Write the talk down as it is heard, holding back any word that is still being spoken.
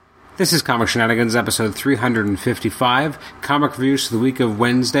This is Comic Shenanigans, episode 355, comic reviews for the week of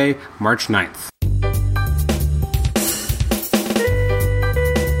Wednesday, March 9th.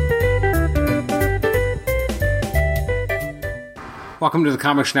 Welcome to the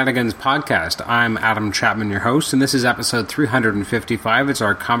Comic Shenanigans podcast. I'm Adam Chapman, your host, and this is episode 355. It's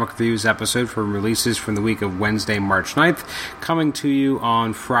our comic reviews episode for releases from the week of Wednesday, March 9th, coming to you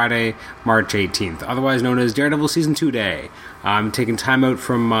on Friday, March 18th, otherwise known as Daredevil Season 2 Day. I'm taking time out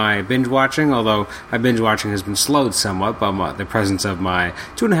from my binge watching, although my binge watching has been slowed somewhat by the presence of my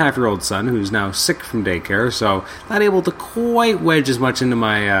 2.5-year-old son, who's now sick from daycare, so not able to quite wedge as much into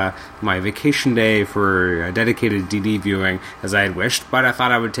my vacation day for dedicated DD viewing as I had wished, but I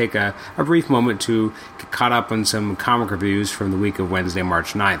thought I would take a brief moment to get caught up on some comic reviews from the week of Wednesday,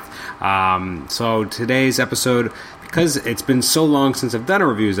 March 9th. So today's episode, because it's been so long since I've done a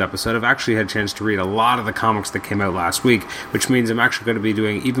reviews episode, I've actually had a chance to read a lot of the comics that came out last week, which means I'm actually going to be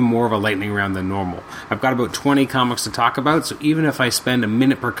doing even more of a lightning round than normal. I've got about 20 comics to talk about, so even if I spend a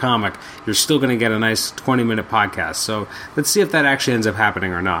minute per comic, you're still going to get a nice 20-minute podcast. So let's see if that actually ends up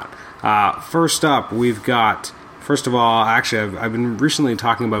happening or not. First up, we've got, first of all, actually, I've been recently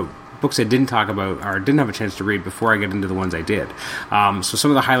talking about books I didn't talk about or didn't have a chance to read before I get into the ones I did. So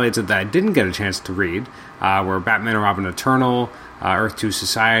some of the highlights that I didn't get a chance to read were Batman and Robin Eternal, Earth 2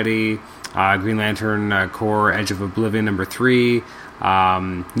 Society, Green Lantern Corps, Edge of Oblivion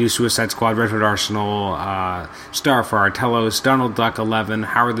 #3, New Suicide Squad, Red Hood Arsenal, Starfire, Telos, Donald Duck 11,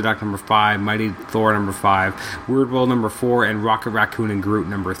 Howard the Duck #5, Mighty Thor #5, Weird World #4, and Rocket Raccoon and Groot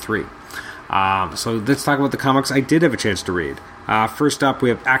 #3. So let's talk about the comics I did have a chance to read. First up, we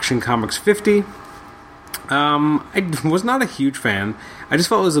have Action Comics 50. I was not a huge fan. I just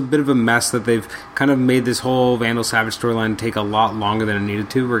felt it was a bit of a mess that they've kind of made this whole Vandal Savage storyline take a lot longer than it needed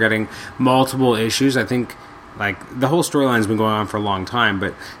to. We're getting multiple issues. I think the whole storyline's been going on for a long time,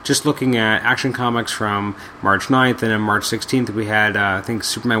 but just looking at Action Comics from March 9th and then March 16th, we had, I think,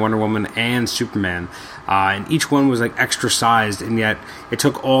 Superman, Wonder Woman, and Superman. And each one was extra sized, and yet it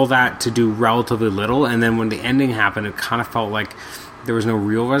took all that to do relatively little, and then when the ending happened, it kind of felt like there was no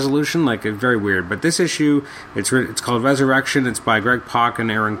real resolution, it's very weird. But this issue, it's called Resurrection. It's by Greg Pak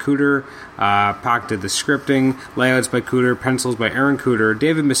and Aaron Kuder. Pak did the scripting, layouts by Kuder, pencils by Aaron Kuder,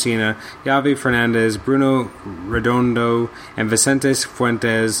 David Messina, Yavi Fernandez, Bruno Redondo, and Vicentes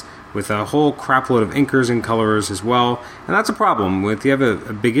Fuentes, with a whole crapload of inkers and colorers as well. And that's a problem. If you have a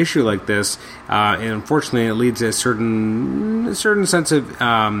big issue like this, and unfortunately it leads to a certain sense of,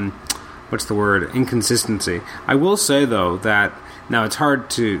 inconsistency. I will say, though, that now it's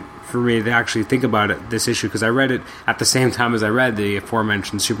hard for me to actually think about this issue, because I read it at the same time as I read the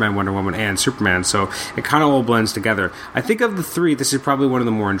aforementioned Superman, Wonder Woman, and Superman, so it kind of all blends together. I think of the three, this is probably one of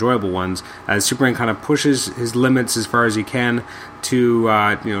the more enjoyable ones, as Superman kind of pushes his limits as far as he can to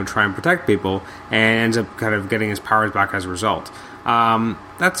try and protect people, and ends up kind of getting his powers back as a result.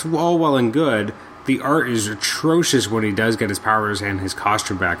 That's all well and good. The art is atrocious when he does get his powers and his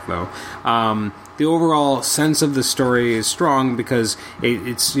costume back, though. The overall sense of the story is strong because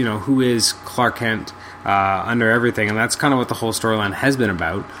it's who is Clark Kent under everything, and that's kind of what the whole storyline has been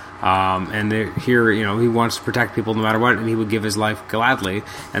about. And here, he wants to protect people no matter what, and he would give his life gladly,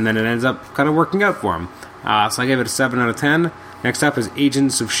 and then it ends up kind of working out for him. So I gave it a 7 out of 10. Next up is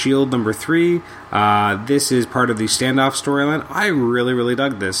Agents of S.H.I.E.L.D. #3. This is part of the Standoff storyline. I really, really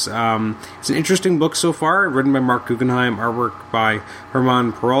dug this. It's an interesting book so far, written by Mark Guggenheim, artwork by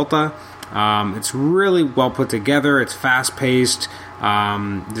Herman Peralta. It's really well put together. It's fast-paced.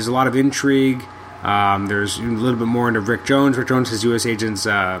 There's a lot of intrigue. There's a little bit more into Rick Jones. Rick Jones has U.S. Agents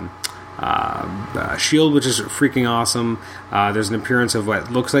S.H.I.E.L.D., which is freaking awesome. There's an appearance of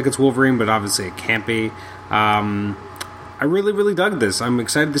what looks like it's Wolverine, but obviously it can't be. I really, really dug this. I'm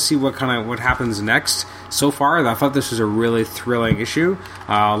excited to see what happens next. So far, I thought this was a really thrilling issue.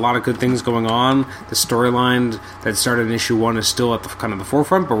 A lot of good things going on. The storyline that started in issue 1 is still at the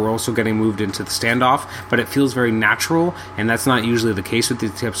forefront, but we're also getting moved into the standoff. But it feels very natural, and that's not usually the case with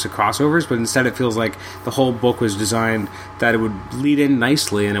these types of crossovers. But instead, it feels like the whole book was designed that it would lead in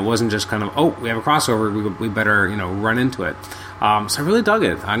nicely, and it wasn't just we have a crossover, we better run into it. So I really dug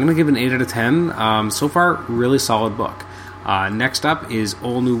it. I'm going to give it an 8 out of 10. So far, really solid book. Next up is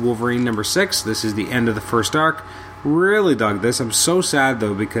All New Wolverine #6. This is the end of the first arc. Really dug this. I'm so sad,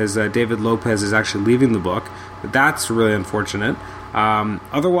 though, because David Lopez is actually leaving the book, but that's really unfortunate.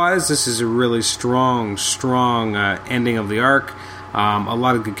 Otherwise, this is a really strong ending of the arc. A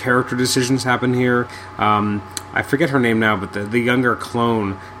lot of good character decisions happen here. I forget her name now, but the younger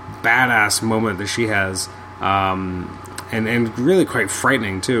clone, badass moment that she has, and really quite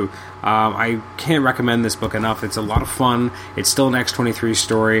frightening, too. I can't recommend this book enough. It's a lot of fun. It's still an X-23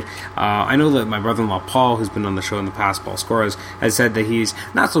 story. I know that my brother-in-law Paul, who's been on the show in the past, Paul Scoras, has said that he's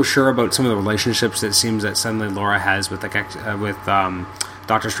not so sure about some of the relationships that it seems that suddenly Laura has with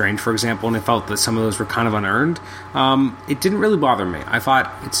Doctor Strange, for example, and I felt that some of those were kind of unearned. It didn't really bother me. I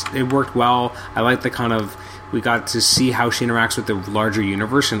thought it worked well. I liked the kind of... We got to see how she interacts with the larger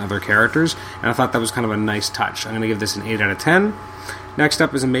universe and other characters, and I thought that was kind of a nice touch. I'm going to give this an 8 out of 10. Next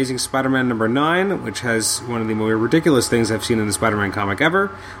up is Amazing Spider-Man number 9, which has one of the more ridiculous things I've seen in the Spider-Man comic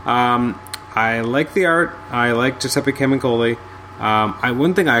ever. I like the art. I like Giuseppe Camuncoli.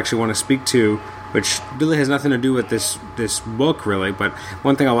 One thing I actually want to speak to, which really has nothing to do with this book, really, but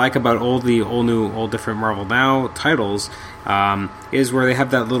one thing I like about all different Marvel Now titles is where they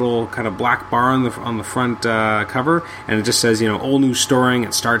have that little kind of black bar on the front cover, and it just says, all new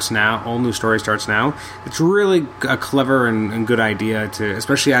story starts now. It's really a clever and good idea to,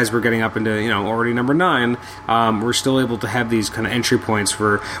 especially as we're getting up into, already number 9, we're still able to have these kind of entry points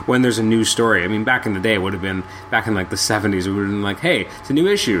for when there's a new story. I mean, back in the day, it would have been, back in like the 70s, it would have been like, hey, it's a new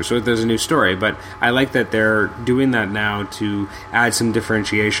issue, so there's a new story, but I like that they're doing that now to add some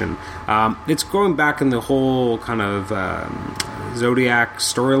differentiation. It's going back in the whole kind of Zodiac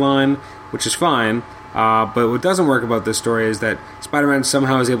storyline, which is fine, but what doesn't work about this story is that Spider-Man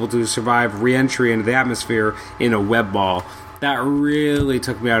somehow is able to survive re-entry into the atmosphere in a web ball. That really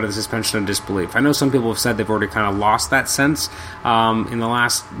took me out of the suspension of disbelief. I know some people have said they've already kind of lost that sense in the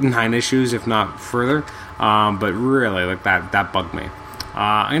last 9 issues, if not further, but really, like that bugged me.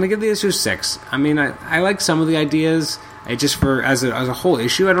 I'm going to give the issue 6. I mean, I like some of the ideas. It just as a whole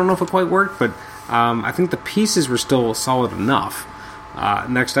issue, I don't know if it quite worked, but I think the pieces were still solid enough.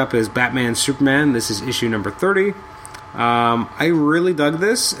 Next up is Batman Superman. This is issue number 30. I really dug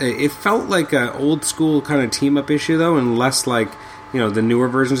this. It felt like an old school kind of team up issue, though, and less like the newer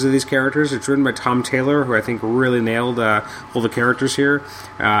versions of these characters. It's written by Tom Taylor, who I think really nailed all the characters here.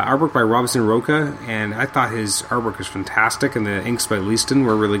 Artwork by Robinson Roca, and I thought his artwork was fantastic, and the inks by Leaston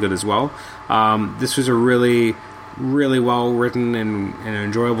were really good as well. This was a really, really well written and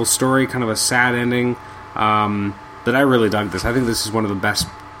enjoyable story, kind of a sad ending, but I really dug this. I think this is one of the best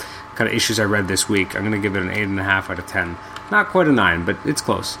kind of issues I read this week. I'm going to give it an 8.5 out of 10. Not quite a 9, but it's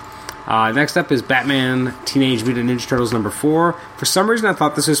close. Next up is Batman Teenage Mutant Ninja Turtles number 4. For some reason I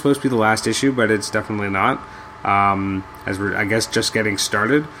thought this was supposed to be the last issue, but it's definitely not, as we're, I guess, just getting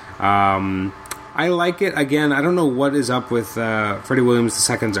started. I like it. Again, I don't know what is up with Freddie Williams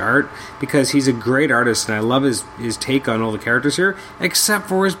II's art, because he's a great artist, and I love his take on all the characters here, except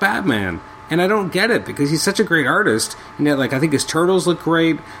for his Batman. And I don't get it, because he's such a great artist, and yet, I think his turtles look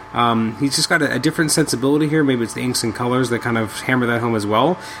great. He's just got a different sensibility here. Maybe it's the inks and colors that kind of hammer that home as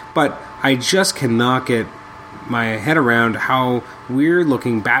well. But I just cannot get my head around how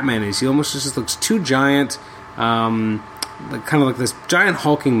weird-looking Batman is. He almost just looks too giant, kind of like this giant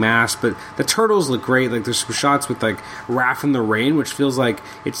hulking mass, but the turtles look great. Like, there's some shots with Raph in the Rain, which feels like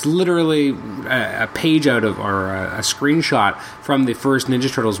it's literally a page out of, or a screenshot from the first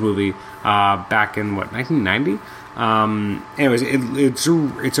Ninja Turtles movie back in 1990. Anyways,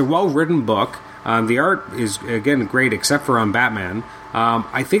 it's a well-written book. The art is, again, great, except for on Batman.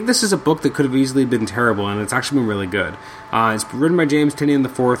 I think this is a book that could have easily been terrible, and it's actually been really good. It's written by James Tynion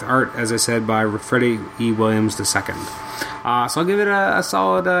IV, art, as I said, by Freddie E. Williams II. So I'll give it a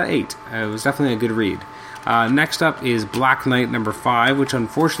solid 8. It was definitely a good read. Next up is Black Knight number 5, which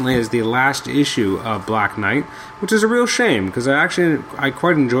unfortunately is the last issue of Black Knight, which is a real shame, because I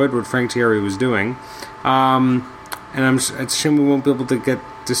quite enjoyed what Frank Thierry was doing. And it's a shame we won't be able to get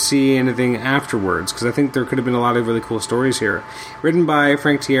to see anything afterwards, because I think there could have been a lot of really cool stories here. Written by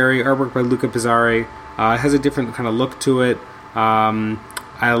Frank Thierry, artwork by Luca Pizzari. It has a different kind of look to it.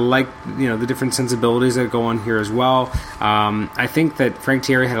 I like the different sensibilities that go on here as well. I think that Frank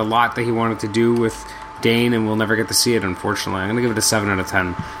Thierry had a lot that he wanted to do with Dane, and we'll never get to see it, unfortunately. I'm going to give it a 7 out of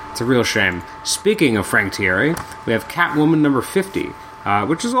 10. It's a real shame. Speaking of Frank Thierry, we have Catwoman number 50,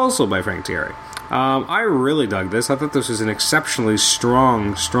 which is also by Frank Thierry. I really dug this. I thought this was an exceptionally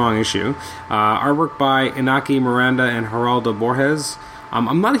strong issue. Artwork by Inaki Miranda and Geraldo Borges.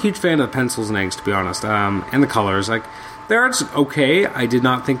 I'm not a huge fan of the pencils and inks, to be honest, and the colors. The art's okay. I did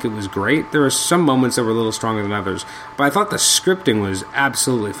not think it was great. There were some moments that were a little stronger than others, but I thought the scripting was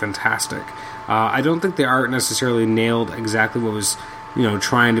absolutely fantastic. I don't think the art necessarily nailed exactly what was,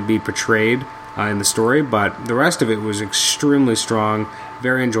 trying to be portrayed in the story, but the rest of it was extremely strong,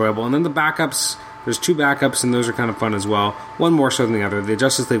 very enjoyable. And then the backups, there's 2 backups, and those are kind of fun as well. One more so than the other. The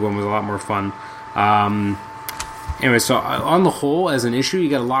Justice League one was a lot more fun. Anyway, so on the whole, as an issue, you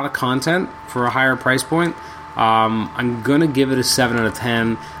get a lot of content for a higher price point. I'm going to give it a 7 out of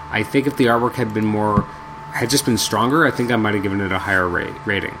 10. I think if the artwork had just been stronger, I think I might have given it a higher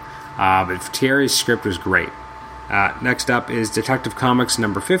rating. But Thierry's script was great. Next up is Detective Comics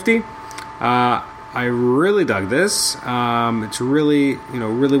number 50. I really dug this. It's really,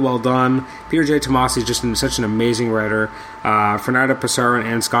 really well done. Peter J. Tomasi is just such an amazing writer. Fernanda Pesaro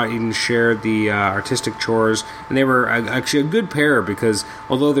and Scott Eden shared the artistic chores, and they were actually a good pair because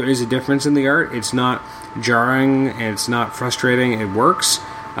although there is a difference in the art, it's not jarring and it's not frustrating. It works.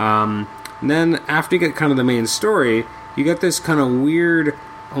 And then after you get kind of the main story, you get this kind of weird,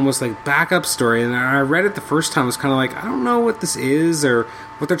 almost like backup story, and I read it the first time. I was kind of like, I don't know what this is or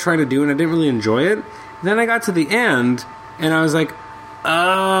what they're trying to do, and I didn't really enjoy it. Then I got to the end, and I was like,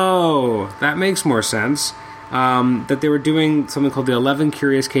 oh, that makes more sense. That they were doing something called the 11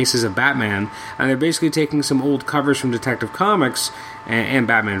 Curious Cases of Batman, and they're basically taking some old covers from Detective Comics, and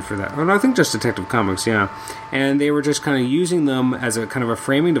Batman for that. Oh, no, I think just Detective Comics, yeah. And they were just kind of using them as a kind of a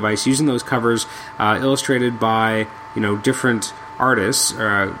framing device, using those covers illustrated by, different artists,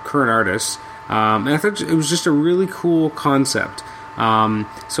 current artists. And I thought it was just a really cool concept.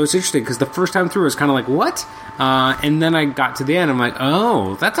 So it's interesting because the first time through I was kind of like, what? And then I got to the end, I'm like,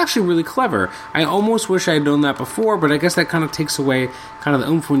 oh, that's actually really clever. I almost wish I had known that before, but I guess that kind of takes away kind of the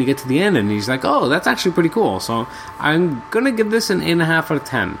oomph when you get to the end, and he's like, oh, that's actually pretty cool. So I'm going to give this an 8.5 out of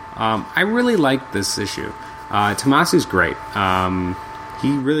 10. I really like this issue. Tomasi's great.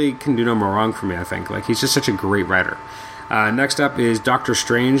 He really can do no more wrong for me, I think. Like, he's just such a great writer. Next up is Doctor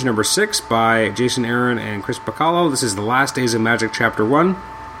Strange number 6 by Jason Aaron and Chris Bacalo. This is The Last Days of Magic Chapter 1.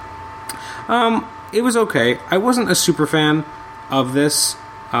 It was okay. I wasn't a super fan of this.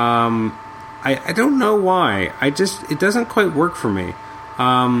 I don't know why. It doesn't quite work for me.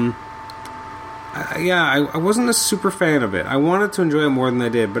 I wasn't a super fan of it. I wanted to enjoy it more than I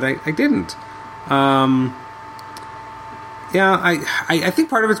did, but I didn't. I think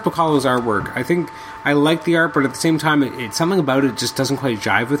part of it's Bacalo's artwork. I think I like the art, but at the same time, it's something about it just doesn't quite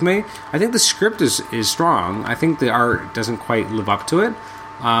jive with me. I think the script is strong. I think the art doesn't quite live up to it.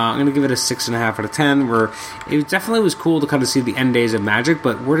 I'm going to give it a 6.5 out of 10, where it definitely was cool to kind of see the end days of Magic,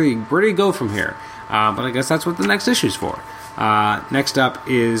 but where do you go from here? But I guess that's what the next issue's for. Next up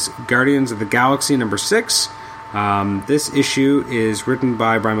is Guardians of the Galaxy number 6. This issue is written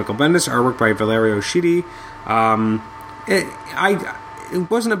by Brian Michael Bendis, artwork by Valerio Schiti. It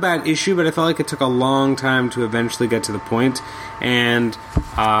wasn't a bad issue, but I felt like it took a long time to eventually get to the point, and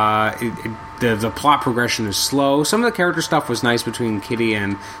the plot progression is slow. Some of the character stuff was nice between Kitty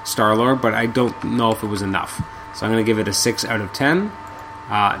and Star-Lord, but I don't know if it was enough. So I'm going to give it a 6 out of 10.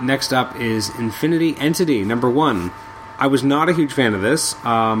 Next up is Infinity Entity number 1. I was not a huge fan of this,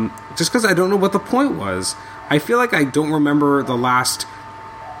 just because I don't know what the point was. I feel like I don't remember the last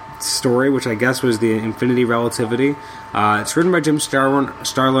story, which I guess was the Infinity Relativity. It's written by Jim Starlin,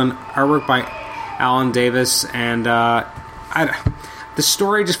 artwork by Alan Davis, and the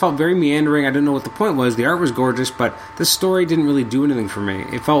story just felt very meandering. I didn't know what the point was. The art was gorgeous, but the story didn't really do anything for me.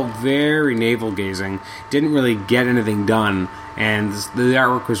 It felt very navel-gazing, didn't really get anything done, and the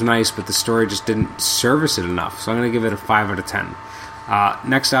artwork was nice, but the story just didn't service it enough, so I'm going to give it a 5 out of 10.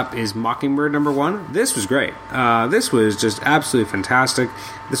 Next up is Mockingbird number 1. This was great. This was just absolutely fantastic.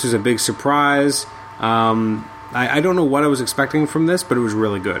 This was a big surprise. I don't know what I was expecting from this, but it was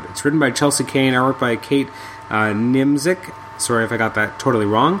really good. It's written by Chelsea Kane, artwork by Kate Nimzik. Sorry if I got that totally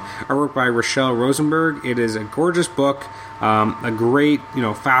wrong. Artwork by Rochelle Rosenberg. It is a gorgeous book, a great,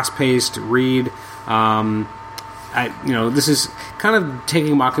 fast-paced read. This is kind of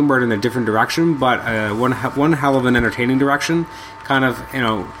taking Mockingbird in a different direction, but one hell of an entertaining direction. Kind of,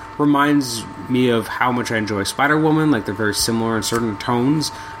 reminds me of how much I enjoy Spider-Woman. Like, they're very similar in certain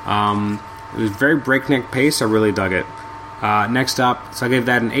tones. It was very breakneck pace. I really dug it. Next up, so I gave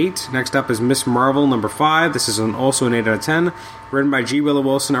that an 8. Next up is Miss Marvel number 5. This is also an 8 out of 10. Written by G. Willow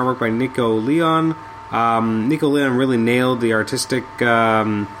Wilson, artwork by Nico Leon. Nico Leon really nailed the artistic...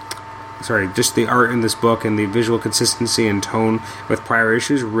 just the art in this book, and the visual consistency and tone with prior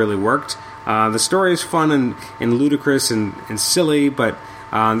issues really worked. The story is fun and ludicrous and silly, but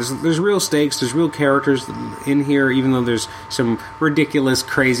there's real stakes, there's real characters in here, even though there's some ridiculous,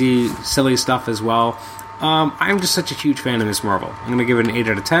 crazy, silly stuff as well. I'm just such a huge fan of Miss Marvel. I'm going to give it an 8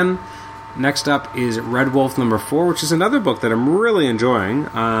 out of 10. Next up is Red Wolf number 4, which is another book that I'm really enjoying.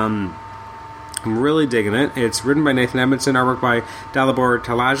 I'm really digging it. It's written by Nathan Edmondson, artwork by Dalibor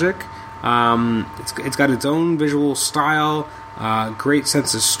Talajic. It's got its own visual style, great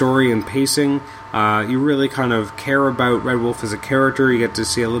sense of story and pacing. You really kind of care about Red Wolf as a character. You get to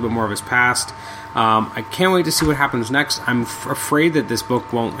see a little bit more of his past. I can't wait to see what happens next. I'm afraid that this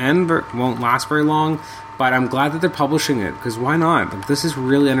book won't last very long, but I'm glad that they're publishing it, because why not? Like, this is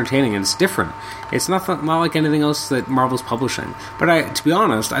really entertaining, and it's different. It's not like anything else that Marvel's publishing. But to be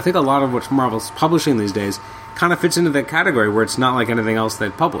honest, I think a lot of what Marvel's publishing these days kind of fits into that category where it's not like anything else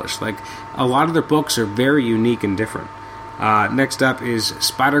they've published. Like, a lot of their books are very unique and different. Next up is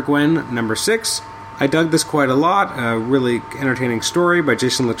Spider-Gwen, number 6. I dug this quite a lot. A really entertaining story by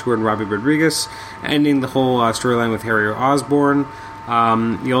Jason Latour and Robbie Rodriguez, ending the whole storyline with Harry Osborn.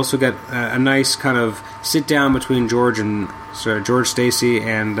 You also get a nice kind of sit down between George Stacy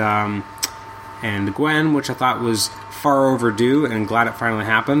and Gwen, which I thought was far overdue, and glad it finally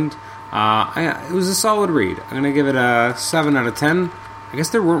happened. It was a solid read. I'm going to give it a 7 out of 10. I guess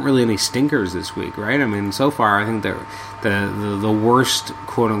there weren't really any stinkers this week, right? I mean, so far, I think the worst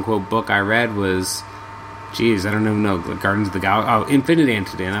quote-unquote book I read was, I don't even know, Guardians of the Galaxy. Oh, Infinity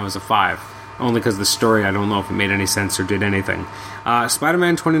Entity, and that was a 5. Only because the story, I don't know if it made any sense or did anything.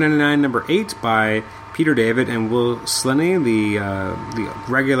 Spider-Man 2099, number 8, by Peter David and Will Slaney, the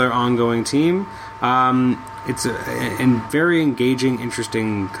regular ongoing team. It's a very engaging,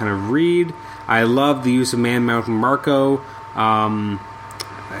 interesting kind of read. I love the use of Man Mountain Marco.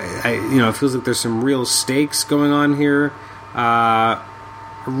 It feels like there's some real stakes going on here.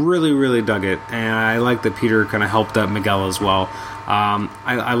 Really, really dug it, and I like that Peter kind of helped out Miguel as well.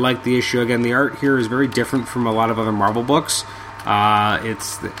 I like the issue. Again, the art here is very different from a lot of other Marvel books.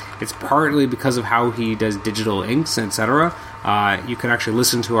 It's partly because of how he does digital inks, etc. You can actually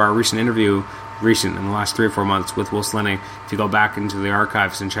listen to our recent interview, in the last 3 or 4 months, with Will Slaney, if you go back into the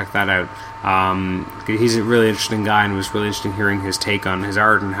archives and check that out. He's a really interesting guy, and it was really interesting hearing his take on his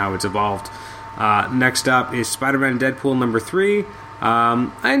art and how it's evolved. Next up is Spider-Man Deadpool number 3.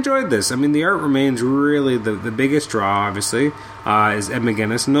 I enjoyed this. I mean, the art remains really the biggest draw, obviously, is Ed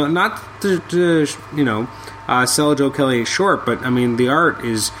McGuinness. No, not to sell Joe Kelly short, but I mean, the art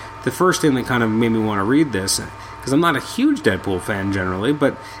is the first thing that kind of made me want to read this, because I'm not a huge Deadpool fan generally,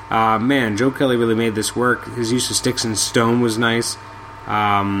 but man, Joe Kelly really made this work. His use of sticks and stone was nice,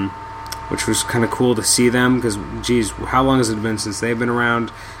 which was kind of cool to see them, because how long has it been since they've been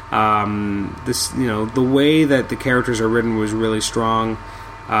around? The way that the characters are written was really strong.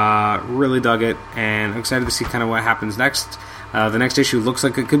 Really dug it, and I'm excited to see kind of what happens next. The next issue looks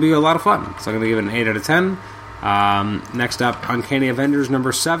like it could be a lot of fun, so I'm going to give it an 8 out of 10. Next up, Uncanny Avengers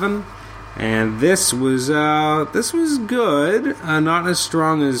number 7, and this was good. Not as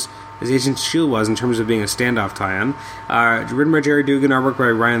strong as Agents of S.H.I.E.L.D. was in terms of being a standoff tie-in. Written by Jerry Dugan, artwork by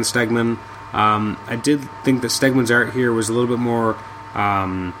Ryan Stegman. I did think that Stegman's art here was a little bit more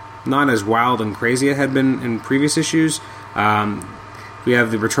not as wild and crazy it had been in previous issues. We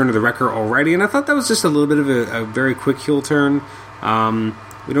have the Return of the Wrecker already, and I thought that was just a little bit of a very quick heel turn.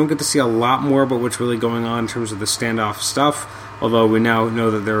 We don't get to see a lot more about what's really going on in terms of the standoff stuff, although we now know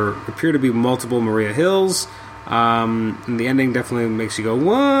that there appear to be multiple Maria Hills, and the ending definitely makes you go,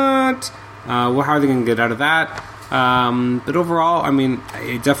 what? How are they going to get out of that? But overall, I mean,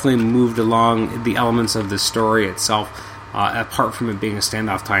 it definitely moved along the elements of the story itself, apart from it being a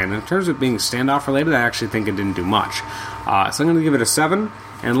standoff tie-in. In terms of being standoff related, I actually think it didn't do much. So I'm going to give it a 7.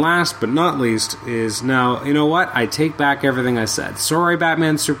 And last but not least is, now, you know what? I take back everything I said. Sorry,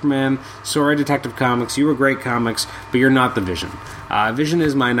 Batman, Superman. Sorry, Detective Comics. You were great comics, but you're not the Vision. Vision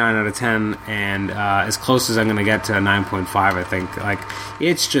is my 9 out of 10, and as close as I'm going to get to a 9.5, I think. Like,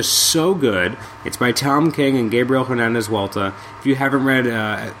 it's just so good. It's by Tom King and Gabriel Hernandez Walta. If you haven't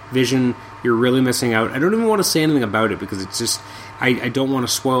read Vision, you're really missing out. I don't even want to say anything about it, because it's just... I don't want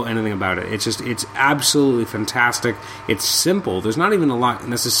to spoil anything about it. It's absolutely fantastic. It's simple. There's not even a lot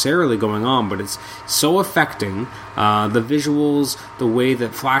necessarily going on, but it's so affecting. The visuals, the way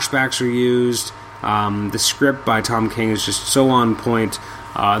that flashbacks are used, the script by Tom King is just so on point.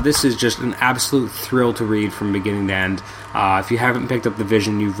 This is just an absolute thrill to read from beginning to end. If you haven't picked up The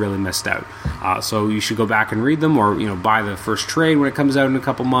Vision, you've really missed out. So you should go back and read them, or buy the first trade when it comes out in a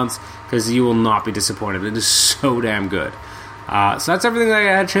couple months, because you will not be disappointed. It is so damn good. So that's everything that I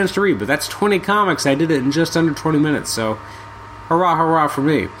had a chance to read, but that's 20 comics. I did it in just under 20 minutes, so hurrah, hurrah for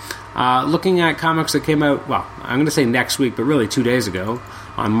me. Looking at comics that came out, well, I'm going to say next week, but really 2 days ago,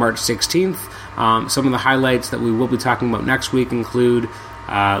 on March 16th. Some of the highlights that we will be talking about next week include,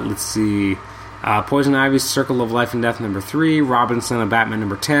 Poison Ivy's Circle of Life and Death number 3, Robin Son of Batman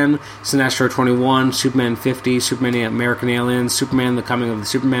number 10, Sinestro 21, Superman 50, Superman American Aliens, Superman The Coming of the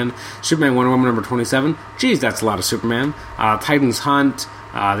Superman, Superman Wonder Woman number 27. Geez, that's a lot of Superman. Titans Hunt.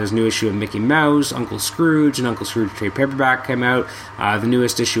 There's a new issue of Mickey Mouse, Uncle Scrooge, and Uncle Scrooge trade paperback came out. The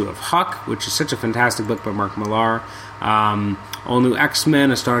newest issue of Huck, which is such a fantastic book by Mark Millar. All new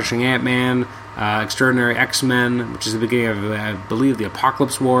X-Men, Astonishing Ant-Man, Extraordinary X-Men, which is the beginning of, I believe, the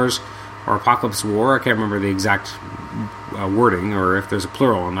Apocalypse Wars. or Apocalypse War. I can't remember the exact wording, or if there's a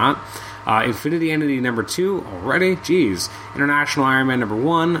plural or not. Infinity Entity number 2 already. Jeez. International Iron Man number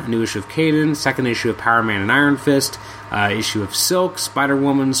 1, a new issue of Caden, second issue of Power Man and Iron Fist, issue of Silk,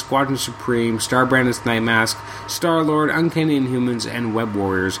 Spider-Woman, Squadron Supreme, Starbrand and Night Mask, Star-Lord, Uncanny Inhumans, and Web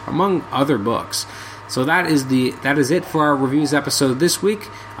Warriors, among other books. So that is it for our reviews episode this week.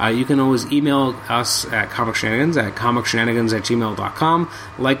 You can always email us at comicshenanigans@gmail.com,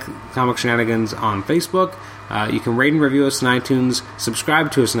 like Comic Shenanigans on Facebook. You can rate and review us on iTunes,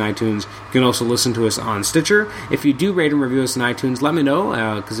 subscribe to us on iTunes. You can also listen to us on Stitcher. If you do rate and review us on iTunes, let me know,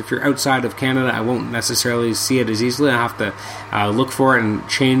 because if you're outside of Canada, I won't necessarily see it as easily. I have to look for it and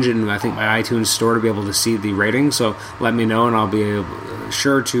change it in, I think, my iTunes store to be able to see the rating. So let me know, and I'll be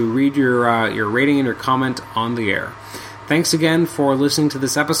sure to read your rating and your comment on the air. Thanks again for listening to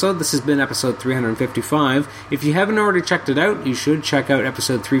this episode. This has been episode 355. If you haven't already checked it out, you should check out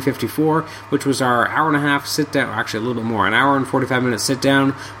episode 354, which was our hour and a half sit-down, actually a little bit more, an hour and 45-minute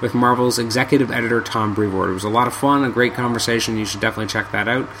sit-down with Marvel's executive editor, Tom Brevoort. It was a lot of fun, a great conversation. You should definitely check that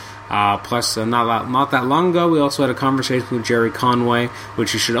out. Plus, not that long ago, we also had a conversation with Jerry Conway,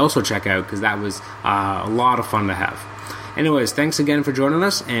 which you should also check out, because that was a lot of fun to have. Anyways, thanks again for joining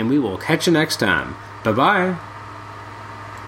us, and we will catch you next time. Bye-bye.